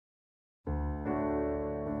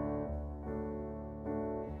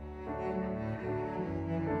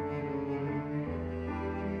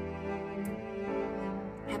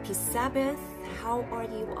Happy Sabbath. How are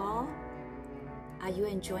you all? Are you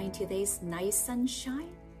enjoying today's nice sunshine?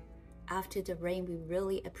 After the rain, we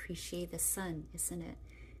really appreciate the sun, isn't it?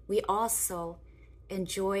 We also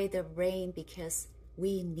enjoy the rain because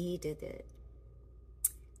we needed it.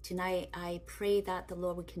 Tonight, I pray that the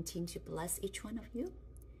Lord will continue to bless each one of you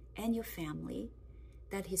and your family,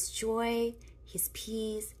 that His joy, His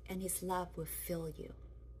peace, and His love will fill you.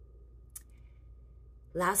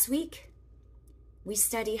 Last week, we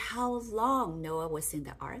studied how long Noah was in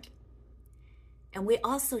the ark. And we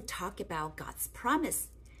also talked about God's promise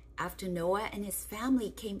after Noah and his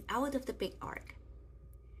family came out of the big ark.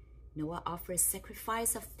 Noah offered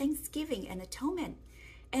sacrifice of thanksgiving and atonement,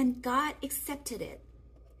 and God accepted it.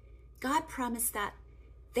 God promised that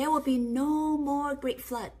there will be no more great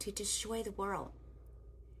flood to destroy the world.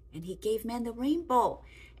 And He gave man the rainbow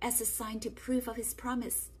as a sign to prove of His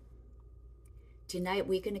promise. Tonight,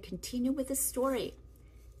 we're going to continue with the story,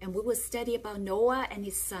 and we will study about Noah and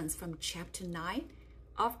his sons from chapter 9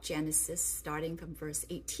 of Genesis, starting from verse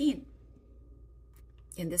 18.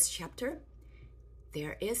 In this chapter,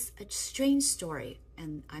 there is a strange story,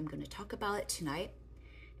 and I'm going to talk about it tonight.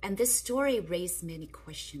 And this story raised many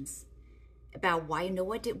questions about why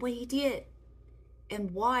Noah did what he did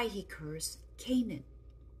and why he cursed Canaan.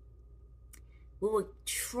 We will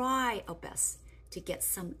try our best to get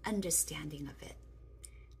some understanding of it.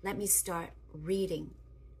 Let me start reading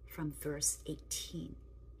from verse 18.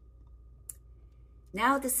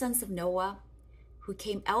 Now the sons of Noah who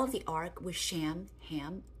came out of the ark were Shem,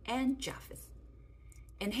 Ham, and Japheth.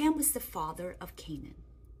 And Ham was the father of Canaan.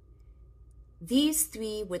 These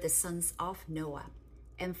three were the sons of Noah,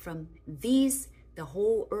 and from these the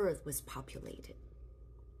whole earth was populated.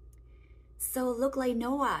 So it looked like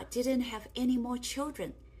Noah didn't have any more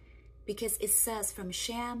children, because it says from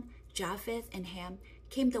Shem, Japheth, and Ham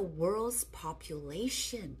came the world's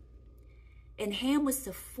population. And Ham was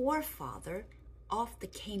the forefather of the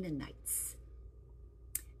Canaanites.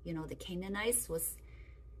 You know, the Canaanites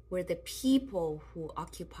were the people who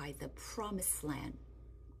occupied the promised land.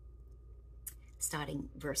 Starting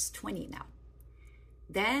verse 20 now.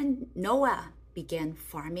 Then Noah began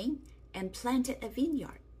farming and planted a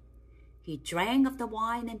vineyard. He drank of the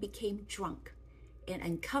wine and became drunk and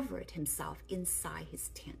uncovered himself inside his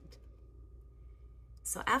tent.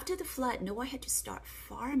 So after the flood, Noah had to start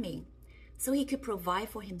farming so he could provide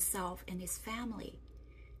for himself and his family.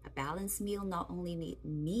 A balanced meal not only needs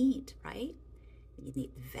meat, right? You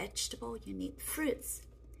need vegetable, you need fruits.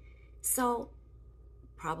 So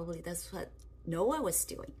probably that's what Noah was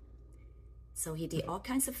doing. So he did all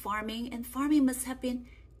kinds of farming, and farming must have been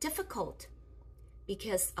difficult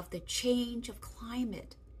because of the change of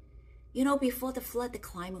climate. You know, before the flood, the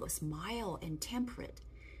climate was mild and temperate.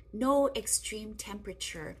 No extreme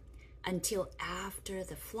temperature until after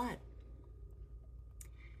the flood.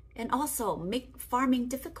 And also make farming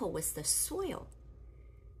difficult was the soil.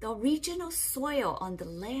 The original soil on the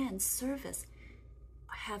land surface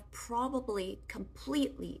have probably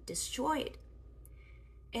completely destroyed.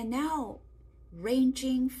 And now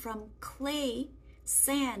ranging from clay,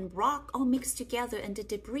 sand, rock all mixed together and the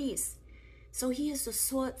debris. So he has to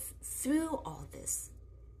sort through all this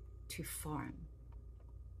to farm.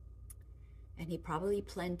 And he probably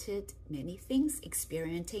planted many things,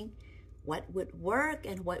 experimenting what would work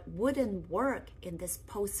and what wouldn't work in this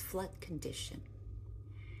post-flood condition.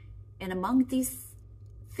 And among these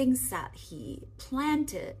things that he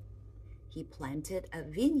planted a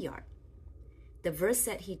vineyard. The verse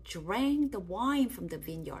said he drank the wine from the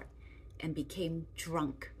vineyard and became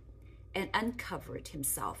drunk and uncovered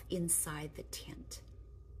himself inside the tent.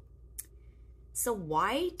 So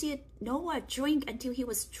why did Noah drink until he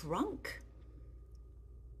was drunk?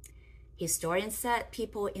 Historians said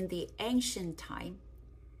people in the ancient time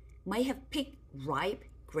might have picked ripe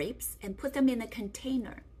grapes and put them in a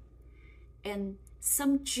container. And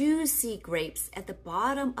some juicy grapes at the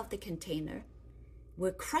bottom of the container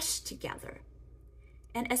were crushed together.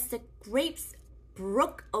 And as the grapes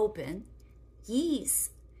broke open,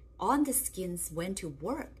 yeast on the skins went to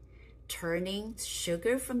work, turning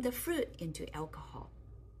sugar from the fruit into alcohol.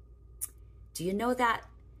 Do you know that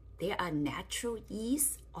there are natural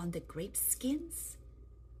yeast on the grape skins?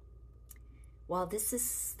 Well, this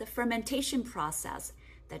is the fermentation process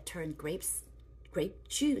that turned grape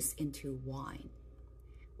juice into wine.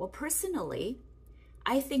 Well, personally,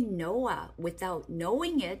 I think Noah, without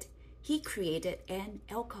knowing it, he created an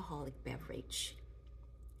alcoholic beverage.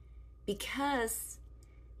 Because,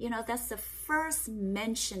 you know, that's the first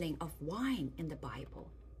mentioning of wine in the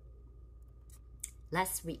Bible.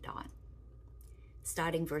 Let's read on.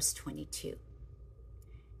 Starting verse 22.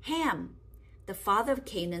 Ham, the father of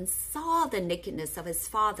Canaan, saw the nakedness of his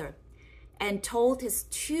father and told his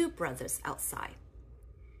two brothers outside.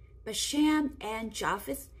 But Shem and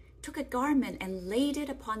Japheth took a garment and laid it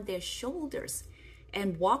upon their shoulders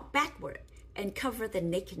and walked backward and covered the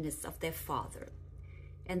nakedness of their father.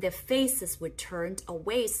 And their faces were turned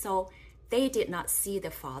away, so they did not see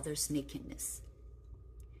their father's nakedness.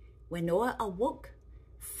 When Noah awoke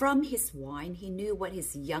from his wine, he knew what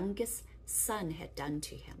his youngest son had done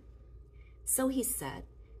to him. So he said,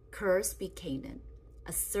 "Cursed be Canaan,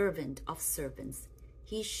 a servant of servants.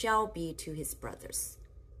 He shall be to his brothers."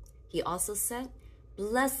 He also said,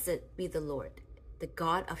 "Blessed be the Lord, the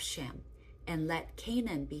God of Shem, and let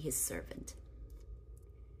Canaan be his servant.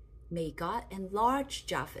 May God enlarge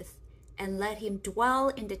Japheth, and let him dwell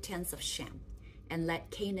in the tents of Shem, and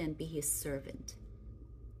let Canaan be his servant."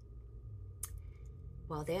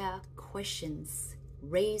 Well, there are questions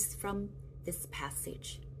raised from this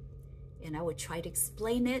passage, and I will try to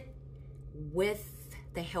explain it with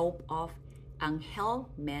the help of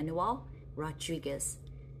Angel Manuel Rodriguez.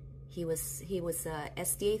 He was a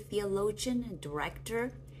SDA theologian and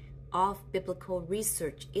director of Biblical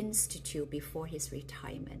Research Institute before his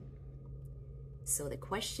retirement. So the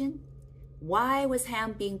question, why was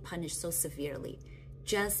Ham being punished so severely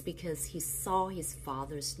just because he saw his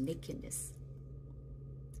father's nakedness?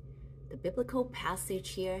 The biblical passage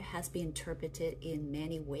here has been interpreted in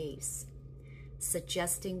many ways,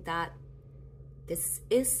 suggesting that this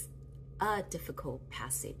is a difficult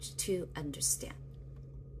passage to understand.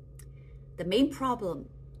 The main problem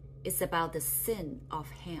is about the sin of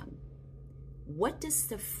Ham. What does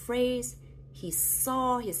the phrase, "he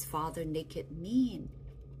saw his father naked," mean?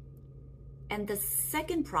 And the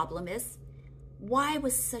second problem is, why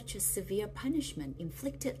was such a severe punishment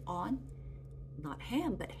inflicted on not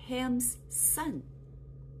Ham, but Ham's son?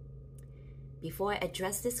 Before I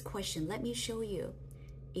address this question, let me show you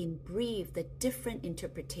in brief the different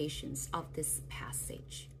interpretations of this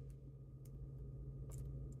passage.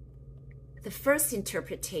 The first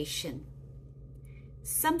interpretation,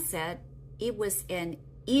 some said it was an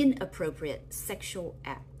inappropriate sexual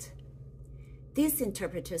act. These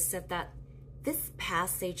interpreters said that this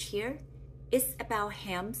passage here is about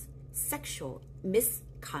Ham's sexual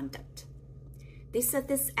misconduct. They said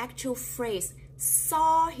this actual phrase,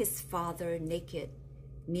 "saw his father naked,"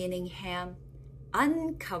 meaning Ham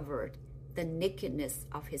uncovered the nakedness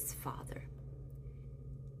of his father.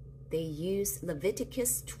 They use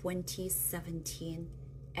Leviticus 20:17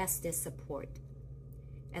 as their support.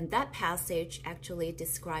 And that passage actually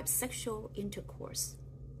describes sexual intercourse.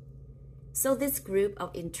 So this group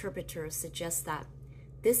of interpreters suggests that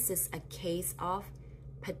this is a case of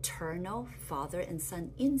paternal father and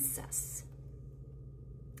son incest.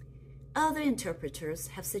 Other interpreters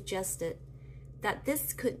have suggested that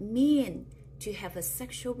this could mean to have a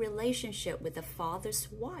sexual relationship with the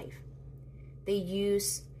father's wife. They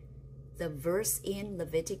use the verse in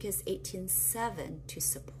Leviticus 18:7 to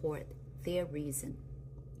support their reason.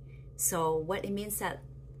 So what it means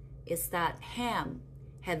is that Ham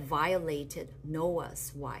had violated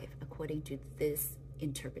Noah's wife, according to these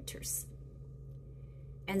interpreters.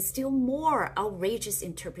 And still more outrageous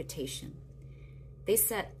interpretation. They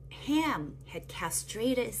said Ham had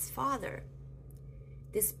castrated his father.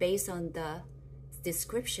 This based on the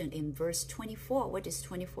description in verse 24. What does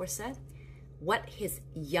 24 say? What his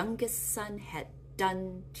youngest son had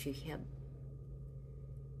done to him.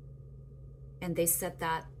 And they said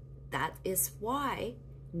that is why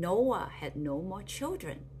Noah had no more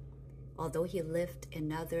children, although he lived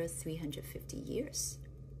another 350 years.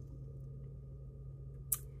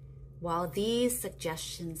 While these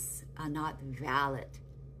suggestions are not valid,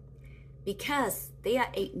 because they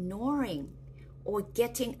are ignoring or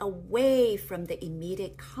getting away from the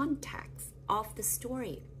immediate context of the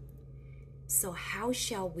story. So how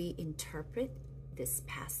shall we interpret this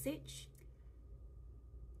passage?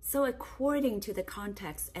 So according to the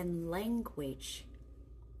context and language,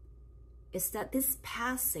 is that this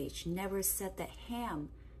passage never said that Ham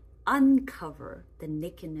uncovered the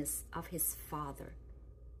nakedness of his father.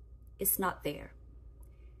 It's not there.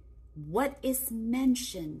 What is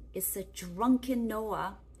mentioned is a drunken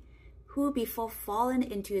Noah who, before falling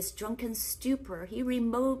into his drunken stupor, he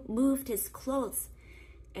removed his clothes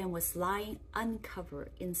and was lying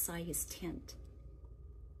uncovered inside his tent.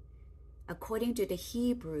 According to the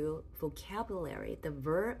Hebrew vocabulary, the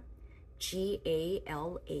verb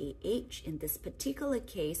galah in this particular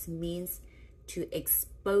case means to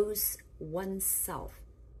expose oneself.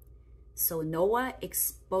 So Noah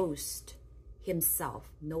exposed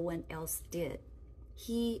himself. No one else did.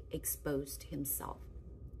 He exposed himself.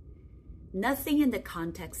 Nothing in the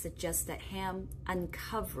context suggests that Ham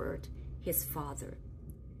uncovered his father.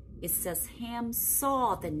 It says Ham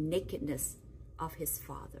saw the nakedness of his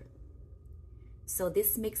father. So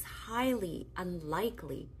this makes highly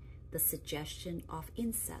unlikely the suggestion of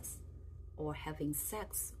incest or having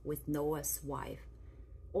sex with Noah's wife,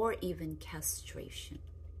 or even castration.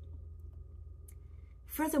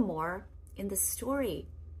 Furthermore, in the story,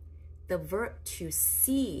 the verb to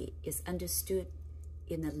see is understood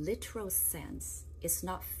in a literal sense. It's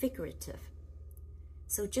not figurative.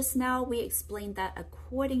 So just now we explained that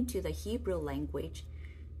according to the Hebrew language,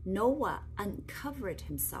 Noah uncovered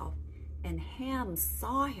himself and Ham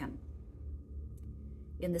saw him.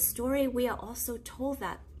 In the story, we are also told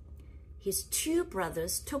that his two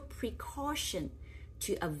brothers took precaution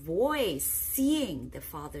to avoid seeing the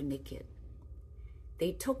father naked.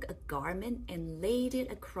 They took a garment and laid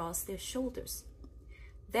it across their shoulders.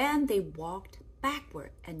 Then they walked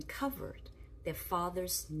backward and covered their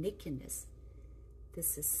father's nakedness.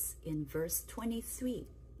 This is in verse 23.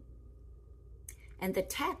 And the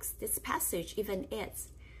text, this passage even adds,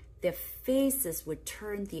 their faces were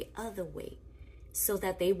turned the other way so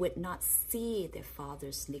that they would not see their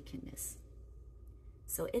father's nakedness.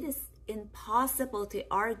 So it is impossible to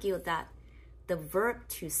argue that the verb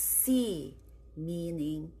to see,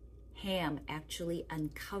 meaning Ham actually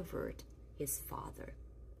uncovered his father.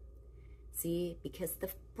 See, because the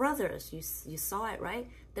brothers, you saw it, right?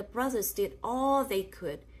 The brothers did all they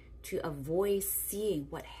could to avoid seeing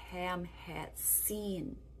what Ham had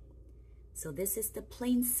seen. So this is the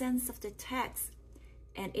plain sense of the text,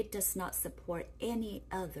 and it does not support any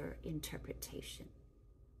other interpretation.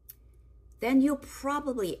 Then you'll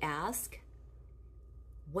probably ask,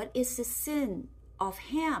 what is the sin of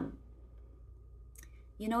Ham?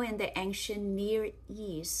 You know, in the ancient Near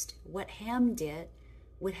East, what Ham did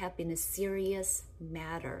would have been a serious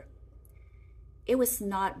matter. It was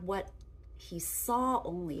not what he saw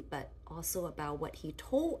only, but also about what he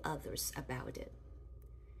told others about it.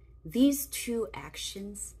 These two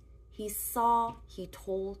actions, he saw, he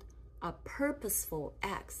told, are purposeful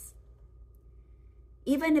acts.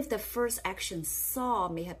 Even if the first action saw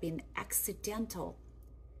may have been accidental,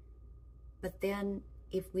 but then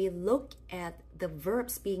if we look at the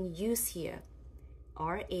verbs being used here,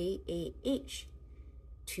 R-A-A-H,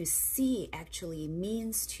 to see actually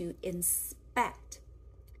means to inspect,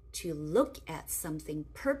 to look at something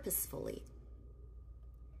purposefully.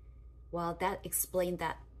 Well, that explained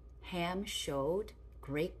that Ham showed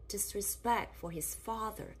great disrespect for his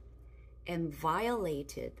father and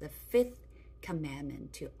violated the fifth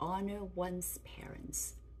commandment to honor one's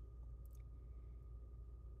parents.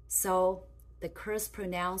 So the curse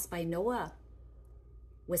pronounced by Noah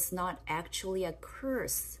was not actually a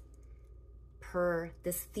curse per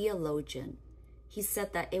this theologian. He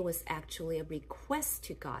said that it was actually a request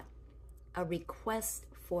to God, a request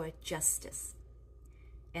for justice.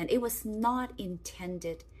 And it was not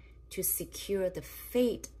intended to secure the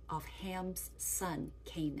fate of Ham's son,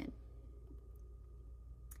 Canaan.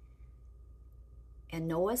 And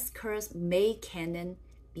Noah's curse made Canaan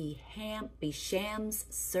be Sham's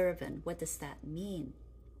servant. What does that mean?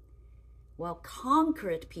 Well,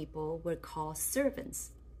 conquered people were called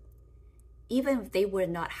servants. Even if they were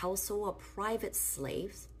not household or private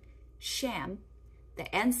slaves, Shem,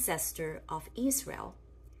 the ancestor of Israel,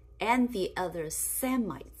 and the other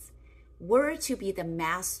Semites were to be the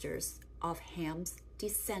masters of Ham's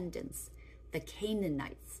descendants, the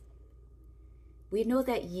Canaanites. We know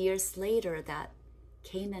that years later that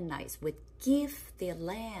Canaanites would give their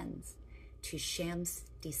lands to Shem's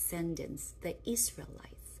descendants, the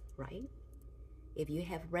Israelites, right? If you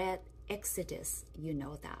have read Exodus, you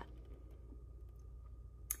know that.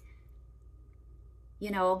 You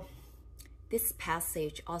know, this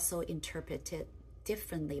passage also interpreted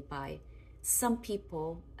differently by some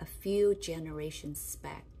people a few generations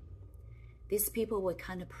back. These people were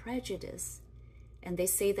kind of prejudiced, and they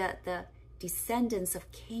say that the descendants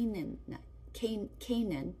of Canaan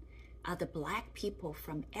are the black people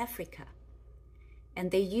from Africa. And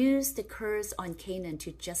they used the curse on Canaan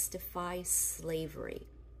to justify slavery.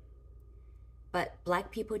 But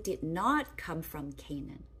black people did not come from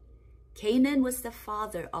Canaan. Canaan was the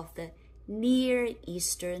father of the Near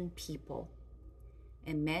Eastern people,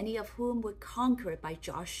 and many of whom were conquered by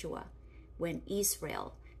Joshua when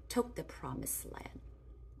Israel took the promised land.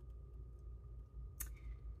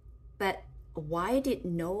 But why did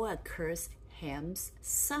Noah curse Ham's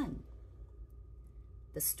son?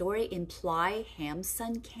 The story implies Ham's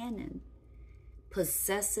son Canaan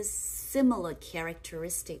possesses similar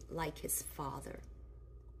characteristics like his father.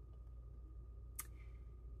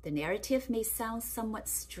 The narrative may sound somewhat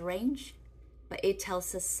strange, but it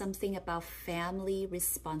tells us something about family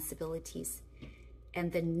responsibilities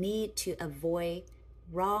and the need to avoid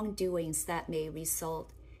wrongdoings that may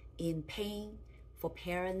result in pain for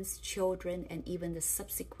parents, children, and even the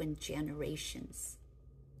subsequent generations.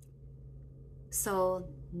 So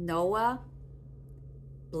Noah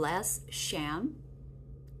blessed Shem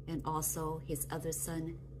and also his other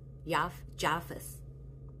son Japheth,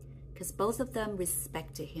 because both of them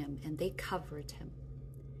respected him and they covered him.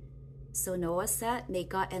 So Noah said, "May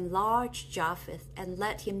God enlarge Japheth and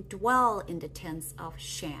let him dwell in the tents of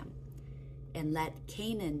Shem, and let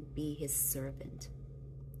Canaan be his servant."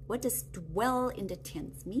 What does dwell in the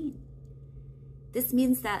tents mean? This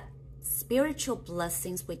means that spiritual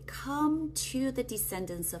blessings would come to the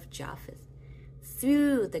descendants of Japheth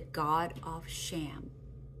through the God of Shem.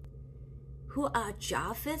 Who are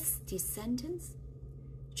Japheth's descendants?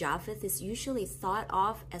 Japheth is usually thought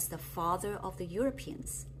of as the father of the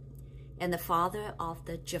Europeans and the father of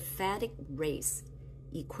the Japhetic race,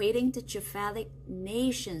 equating the Japhetic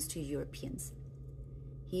nations to Europeans.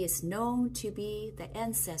 He is known to be the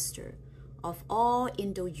ancestor of all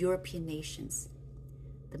Indo-European nations.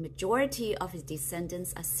 The majority of his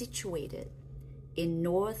descendants are situated in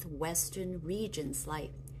northwestern regions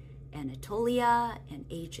like Anatolia and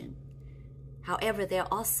Aegean. However, there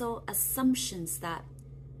are also assumptions that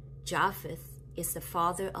Japheth is the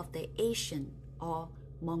father of the Asian or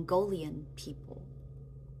Mongolian people.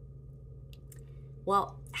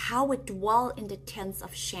 Well, how would dwell in the tents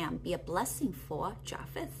of Shem be a blessing for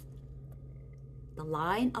Japheth? The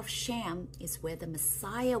line of Shem is where the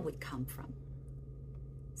Messiah would come from.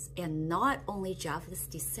 And not only Japheth's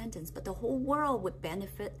descendants, but the whole world would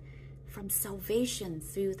benefit from salvation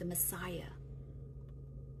through the Messiah.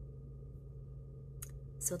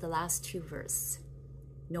 So the last two verses.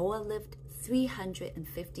 Noah lived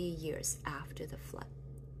 350 years after the flood.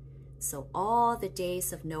 So all the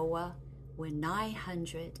days of Noah were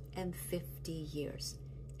 950 years,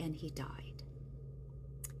 and he died.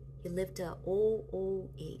 He lived an old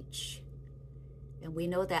age. And we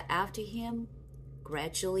know that after him,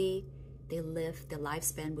 gradually, their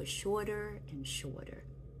lifespan was shorter and shorter.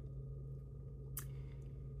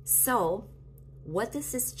 So, what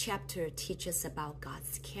does this chapter teach us about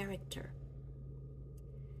God's character?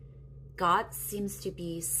 God seems to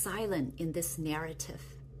be silent in this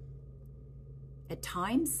narrative. At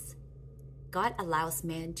times, God allows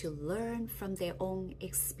men to learn from their own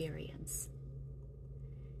experience.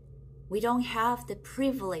 We don't have the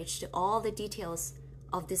privilege to all the details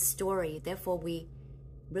of this story, therefore we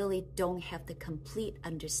really don't have the complete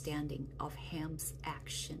understanding of Ham's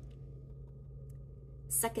action.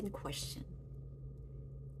 Second question.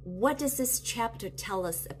 What does this chapter tell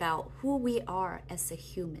us about who we are as a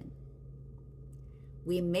human?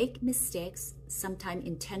 We make mistakes, sometimes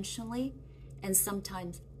intentionally and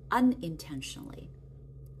sometimes unintentionally.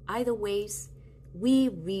 Either ways, we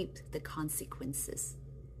reap the consequences.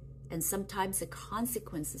 And sometimes the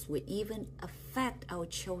consequences will even affect our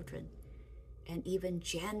children and even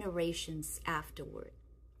generations afterward.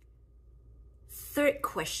 Third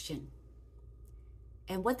question.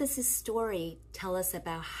 And what does this story tell us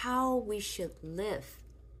about how we should live?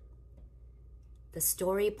 The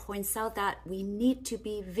story points out that we need to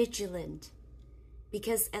be vigilant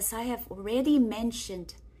because, as I have already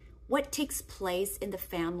mentioned, what takes place in the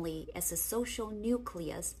family as a social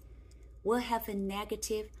nucleus will have a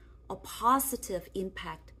negative or positive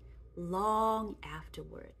impact long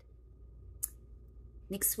afterward.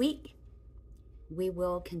 Next week, we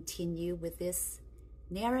will continue with this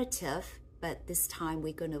narrative, but this time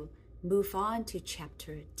we're going to move on to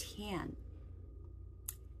chapter 10.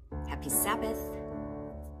 Happy Sabbath.